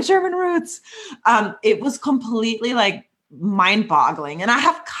back to my German roots. It was completely like mind boggling. And I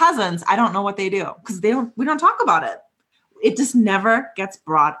have cousins. I don't know what they do because we don't talk about it. It just never gets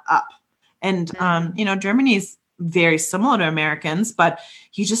brought up. And, you know, Germany's very similar to Americans, but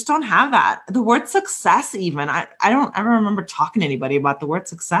you just don't have that. The word success, even, I don't ever remember talking to anybody about the word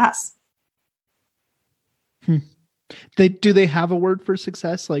success. Do they have a word for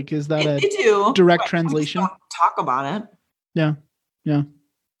success? Like, is that they do, direct translation? Talk about it. Yeah.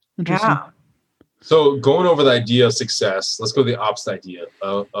 Interesting. Yeah. So going over the idea of success, let's go to the opposite idea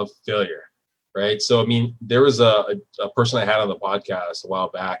of failure, right? So, I mean, there was a person I had on the podcast a while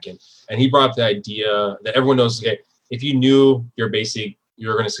back, and he brought up the idea that everyone knows, okay, if you knew you're going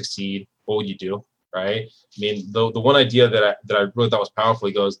to succeed, what would you do, right? I mean, the one idea that I really thought was powerful,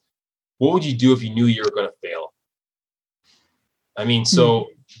 he goes, what would you do if you knew you were going to fail? I mean, so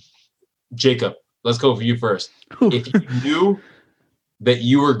Jacob, let's go for you first. If you knew that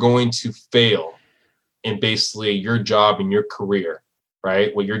you were going to fail in basically your job and your career,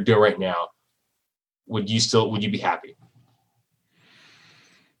 right? What you're doing right now, would you be happy?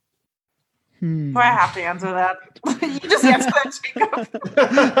 Do I have to answer that? You just answer that,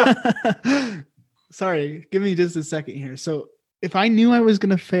 Jacob. Sorry, give me just a second here. So if I knew I was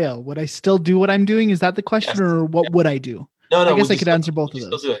going to fail, would I still do what I'm doing? Is that the question? Yes. Or what would I do? No. I guess I could answer both of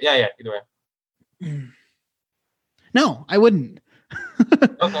those. Still do it. Yeah, either way. No, I wouldn't.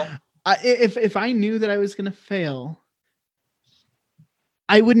 Okay. If I knew that I was going to fail,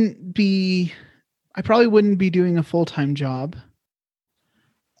 I probably wouldn't be doing a full-time job.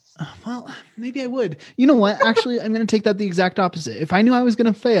 Well, maybe I would. You know what? Actually, I'm going to take that the exact opposite. If I knew I was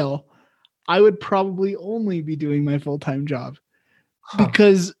going to fail, I would probably only be doing my full-time job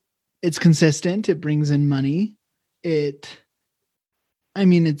because it's consistent. It brings in money. It's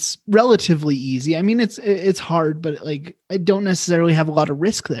relatively easy. I mean, it's hard, but like, I don't necessarily have a lot of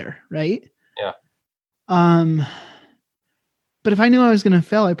risk there. Right. Yeah. But if I knew I was going to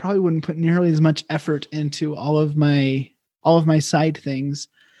fail, I probably wouldn't put nearly as much effort into all of my side things.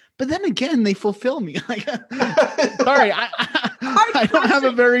 But then again, they fulfill me. Like, sorry, I don't have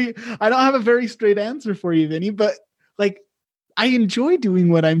a very straight answer for you, Vinny. But like, I enjoy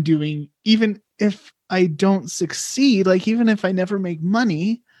doing what I'm doing, even if I don't succeed. Like, even if I never make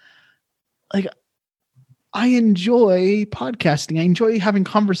money, like, I enjoy podcasting. I enjoy having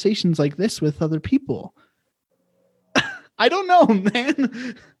conversations like this with other people. I don't know,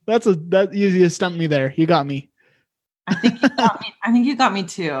 man. You stumped me there. You got me. I think you got me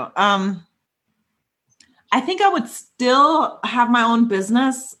too. I think I would still have my own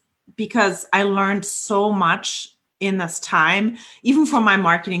business because I learned so much in this time. Even from my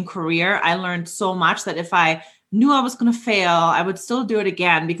marketing career, I learned so much that if I knew I was going to fail, I would still do it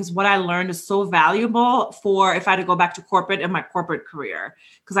again, because what I learned is so valuable for if I had to go back to corporate in my corporate career,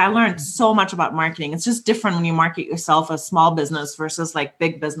 because I learned so much about marketing. It's just different when you market yourself as small business versus like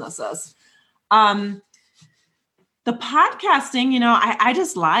big businesses. The podcasting, I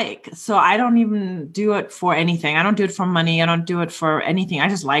just like, so I don't even do it for anything. I don't do it for money. I don't do it for anything. I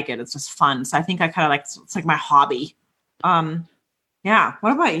just like it. It's just fun. So I think I kind of like, it's like my hobby. Yeah.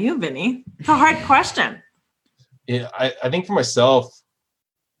 What about you, Vinny? It's a hard question. Yeah, I think for myself,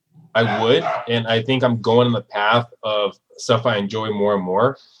 I would, and I think I'm going in the path of stuff I enjoy more and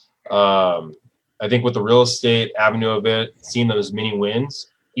more. I think with the real estate avenue of it, seeing those mini wins,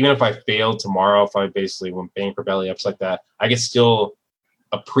 even if I failed tomorrow, if I basically went bang for belly ups like that, I could still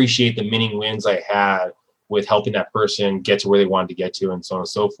appreciate the mini wins I had with helping that person get to where they wanted to get to, and so on and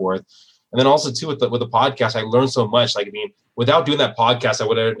so forth. And then also too with the podcast, I learned so much. Like, I mean, without doing that podcast, I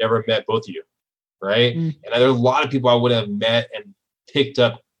would have never met both of you. Right. And there are a lot of people I would have met and picked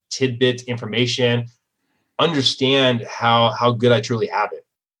up tidbits, information, understand how good I truly have it.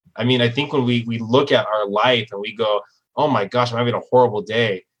 I mean, I think when we look at our life and we go, oh my gosh, I'm having a horrible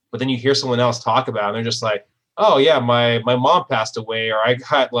day. But then you hear someone else talk about it and they're just like, oh yeah, my mom passed away, or I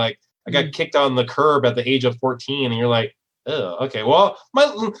got kicked on the curb at the age of 14. And you're like, oh, okay, well, my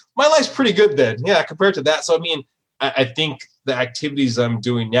life's pretty good then. Yeah, compared to that. So, I mean, I think the activities I'm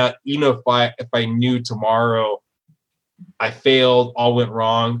doing now, even if I knew tomorrow I failed, all went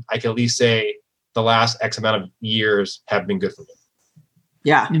wrong, I can at least say the last X amount of years have been good for me.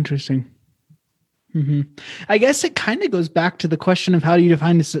 Yeah. Interesting. Mm-hmm. I guess it kind of goes back to the question of how do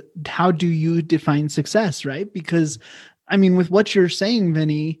you define success, right? Because, I mean, with what you're saying,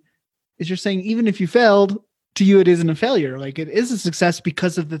 Vinny, is you're saying even if you failed, to you it isn't a failure. Like, it is a success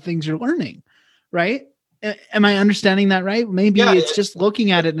because of the things you're learning, right? Am I understanding that right? Maybe it's just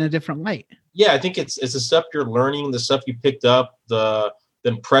looking at it in a different light. Yeah, I think it's the stuff you're learning, the stuff you picked up, the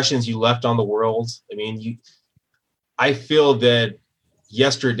impressions you left on the world. I mean, I feel that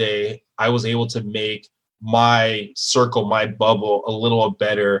yesterday I was able to make my circle, my bubble a little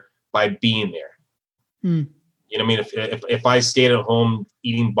better by being there. You know what I mean? If I stayed at home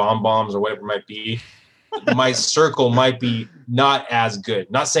eating bonbons or whatever it might be, my circle might be not as good.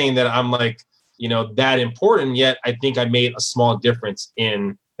 Not saying that I'm like, that important, yet I think I made a small difference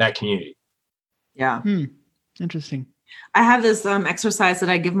in that community. Yeah. Interesting. I have this exercise that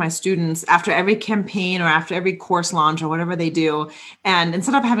I give my students after every campaign or after every course launch or whatever they do. And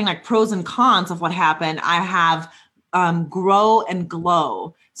instead of having like pros and cons of what happened, I have grow and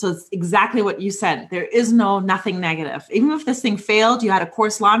glow. So it's exactly what you said. There is nothing negative. Even if this thing failed, you had a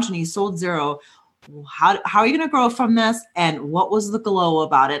course launch and you sold 0. How are you going to grow from this? And what was the glow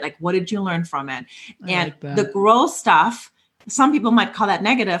about it? Like, what did you learn from it? And like the grow stuff, some people might call that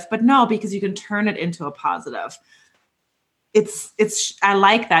negative, but no, because you can turn it into a positive. I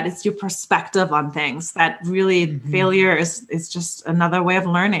like that. It's your perspective on things that really failure is just another way of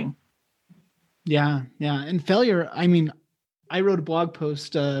learning. Yeah. Yeah. And failure, I mean, I wrote a blog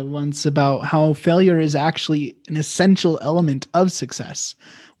post once about how failure is actually an essential element of success.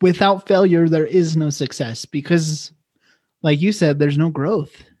 Without failure, there is no success because, like you said, there's no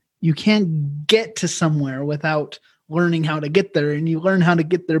growth. You can't get to somewhere without learning how to get there, and you learn how to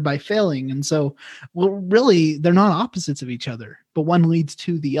get there by failing. And so, well, really, they're not opposites of each other, but one leads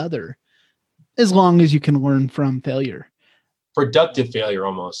to the other, as long as you can learn from failure. Productive failure,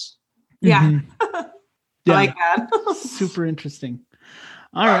 almost. Yeah. Yeah. I like that. Super interesting.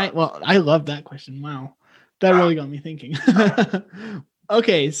 All right. Well, I love that question. Wow. That really got me thinking.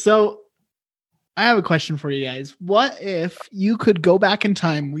 Okay. So I have a question for you guys. What if you could go back in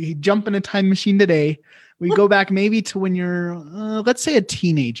time? We jump in a time machine today. We go back maybe to when you're, let's say, a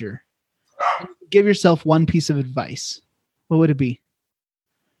teenager. Give yourself one piece of advice. What would it be?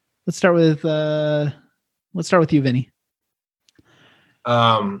 Let's start with you, Vinny.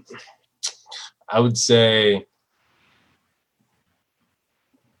 I would say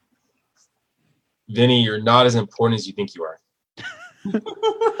Vinny, you're not as important as you think you are.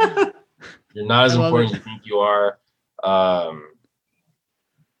 You're not as important as you think you are.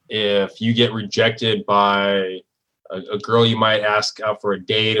 If you get rejected by a girl you might ask out for a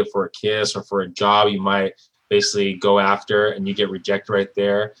date or for a kiss or for a job you might basically go after and you get rejected right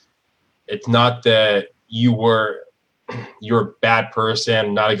there, it's not that you're a bad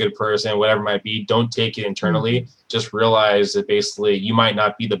person, not a good person, whatever it might be. Don't take it internally. Just realize that basically you might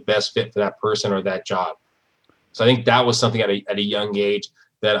not be the best fit for that person or that job. So I think that was something at a young age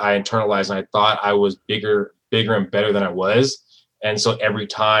that I internalized, and I thought I was bigger and better than I was. And so every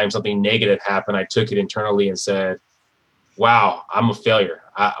time something negative happened, I took it internally and said, wow, I'm a failure.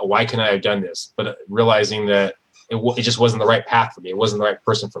 Why couldn't I have done this? But realizing that it just wasn't the right path for me. It wasn't the right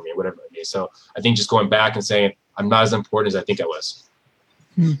person for me, whatever it is. So I think just going back and saying, I'm not as important as I think I was.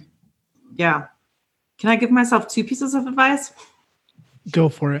 Yeah. Can I give myself 2 pieces of advice? Go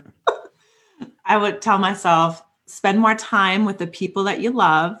for it. I would tell myself, spend more time with the people that you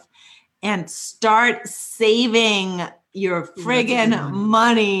love and start saving your friggin'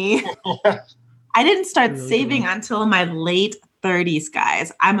 money. I didn't start saving until my late 30s,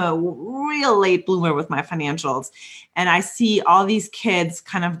 guys. I'm a real late bloomer with my financials. And I see all these kids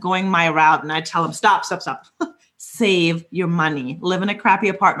kind of going my route and I tell them, stop. Save your money. Live in a crappy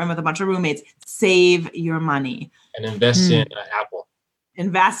apartment with a bunch of roommates. Save your money. And invest in Apple.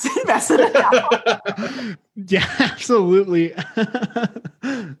 Invest in Apple. Yeah, absolutely.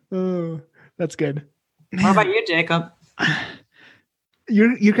 Oh, that's good. What about you, Jacob?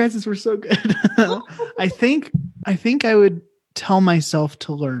 You guys were so good. I think I would tell myself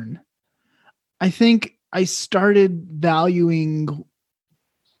to learn. I think I started valuing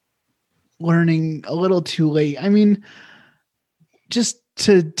learning a little too late. I mean, just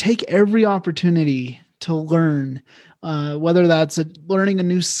to take every opportunity to learn, whether that's learning a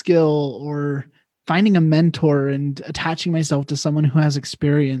new skill or finding a mentor and attaching myself to someone who has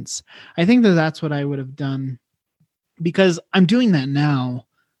experience. I think that's what I would have done, because I'm doing that now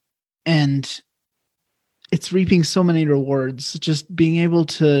and it's reaping so many rewards. Just being able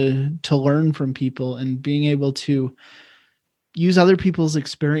to learn from people and being able to use other people's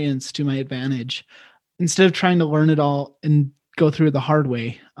experience to my advantage instead of trying to learn it all and go through it the hard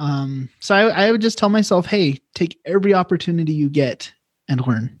way. So I would just tell myself, hey, take every opportunity you get and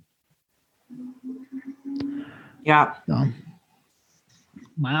learn. Yeah.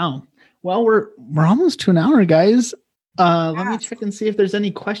 Wow. Well, we're almost to an hour, guys. Let me check and see if there's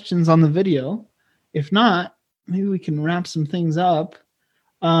any questions on the video. If not, maybe we can wrap some things up.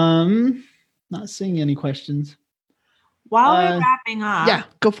 Not seeing any questions. While we're wrapping up, yeah,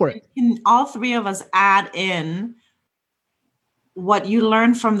 go for it. Can all 3 of us add in what you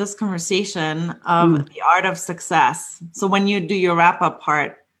learned from this conversation of the art of success? So when you do your wrap up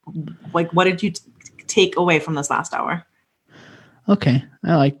part, like what did you take away from this last hour? Okay,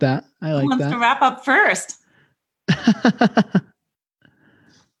 I like that. Who wants to wrap up first?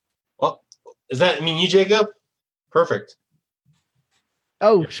 Well, does that mean you, Jacob? Perfect.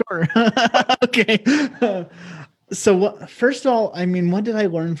 Oh, sure. Okay. So first of all, I mean, what did I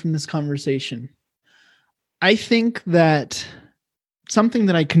learn from this conversation? I think that something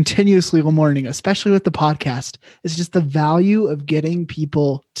that I continuously learning, especially with the podcast, is just the value of getting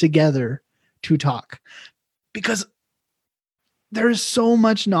people together to talk, because there's so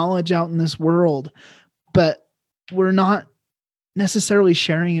much knowledge out in this world, but we're not necessarily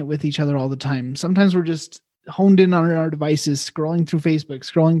sharing it with each other all the time. Sometimes we're just honed in on our devices, scrolling through Facebook,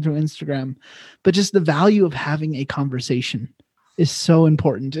 scrolling through Instagram, but just the value of having a conversation is so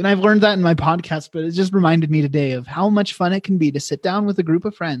important. And I've learned that in my podcast, but it just reminded me today of how much fun it can be to sit down with a group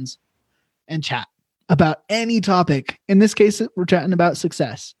of friends and chat about any topic. In this case, we're chatting about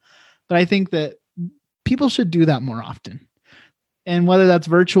success, but I think that people should do that more often. And whether that's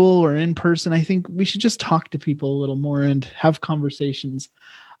virtual or in person, I think we should just talk to people a little more and have conversations.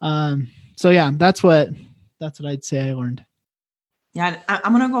 So yeah, that's what I'd say I learned. Yeah,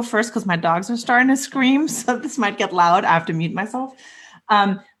 I'm going to go first because my dogs are starting to scream. So this might get loud. I have to mute myself.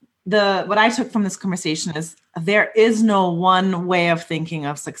 What I took from this conversation is there is no one way of thinking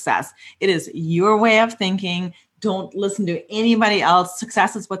of success. It is your way of thinking. Don't listen to anybody else.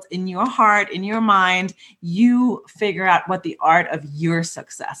 Success is what's in your heart, in your mind. You figure out what the art of your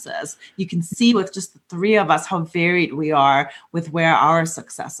success is. You can see with just the 3 of us how varied we are with where our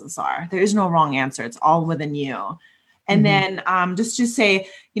successes are. There is no wrong answer. It's all within you. And then just to say,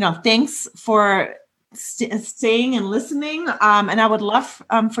 thanks for staying and listening. And I would love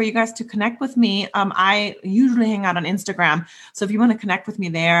for you guys to connect with me. I usually hang out on Instagram. So if you want to connect with me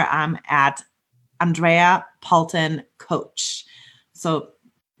there, I'm at Andrea Paulton Coach. So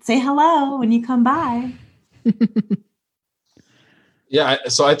say hello when you come by. Yeah.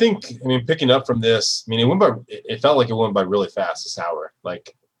 So I think, picking up from this, it felt like it went by really fast this hour,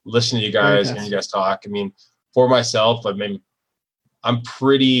 like listening to you guys, hearing you guys talk. For myself, I'm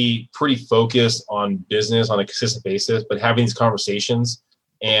pretty focused on business on a consistent basis, but having these conversations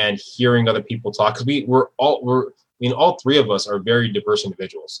and hearing other people talk, because all three of us are very diverse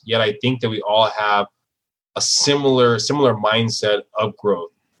individuals. Yet I think that we all have a similar mindset of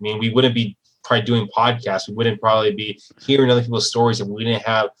growth. We wouldn't be probably doing podcasts. We wouldn't probably be hearing other people's stories if we didn't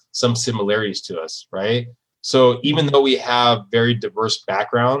have some similarities to us, right? So even though we have very diverse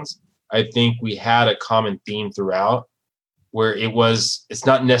backgrounds, I think we had a common theme throughout, where it's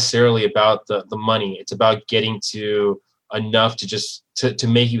not necessarily about the money. It's about getting to enough to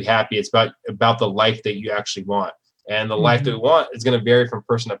make you happy. It's about the life that you actually want. And the life that we want is going to vary from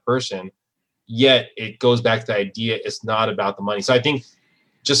person to person. Yet it goes back to the idea, it's not about the money. So I think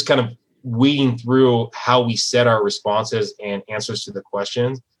just kind of weeding through how we set our responses and answers to the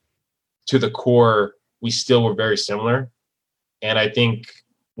questions, to the core, we still were very similar. And I think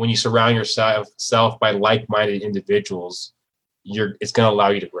when you surround yourself by like-minded individuals, it's going to allow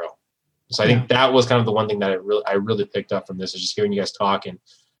you to grow. So I think that was kind of the one thing that I really picked up from this, is just hearing you guys talk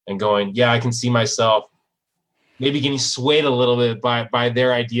and going, yeah, I can see myself maybe getting swayed a little bit by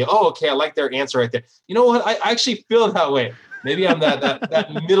their idea. Oh, okay, I like their answer right there. You know what? I actually feel that way. Maybe I'm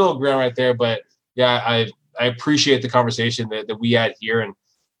that middle ground right there. But yeah, I appreciate the conversation that we had here. And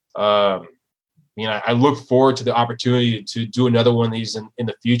I look forward to the opportunity to do another one of these in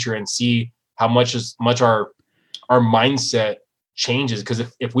the future and see how much our mindset changes. Because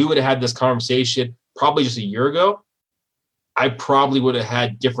if we would have had this conversation probably just a year ago, I probably would have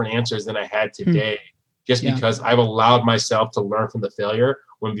had different answers than I had today, because I've allowed myself to learn from the failure,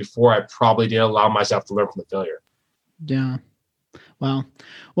 when before I probably didn't allow myself to learn from the failure. Yeah. Wow.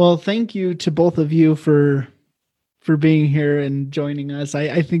 Well, thank you to both of you for being here and joining us.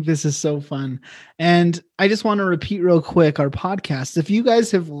 I think this is so fun. And I just want to repeat real quick our podcast. If you guys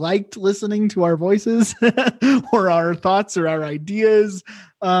have liked listening to our voices or our thoughts or our ideas,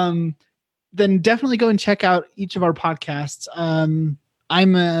 then definitely go and check out each of our podcasts.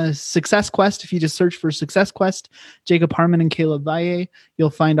 I'm a Success Quest. If you just search for Success Quest, Jacob Harmon and Caleb Valle, you'll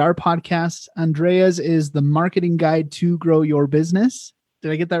find our podcast. Andrea's is The Marketing Guide to Grow Your Business.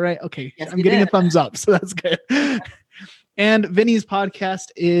 Did I get that right? Okay. Yes, I'm getting a thumbs up, so that's good. And Vinny's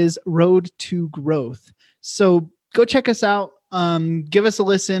podcast is Road to Growth. So go check us out. Give us a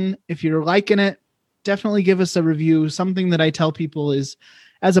listen. If you're liking it, definitely give us a review. Something that I tell people is,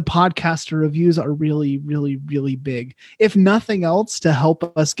 as a podcaster, reviews are really, really, really big. If nothing else, to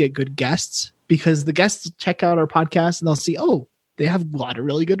help us get good guests, because the guests check out our podcast and they'll see, oh, they have a lot of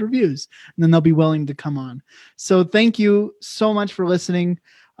really good reviews, and then they'll be willing to come on. So thank you so much for listening.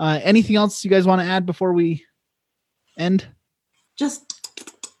 Anything else you guys want to add before we end? Just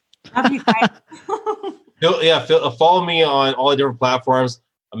love you guys. Follow me on all the different platforms.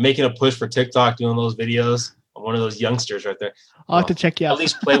 I'm making a push for TikTok, doing those videos. I'm one of those youngsters right there. I'll have to check you out. At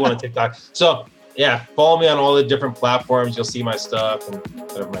least play one on TikTok. So yeah, follow me on all the different platforms. You'll see my stuff and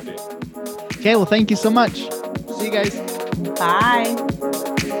whatever it might be. Okay, well, thank you so much. See you guys. Bye.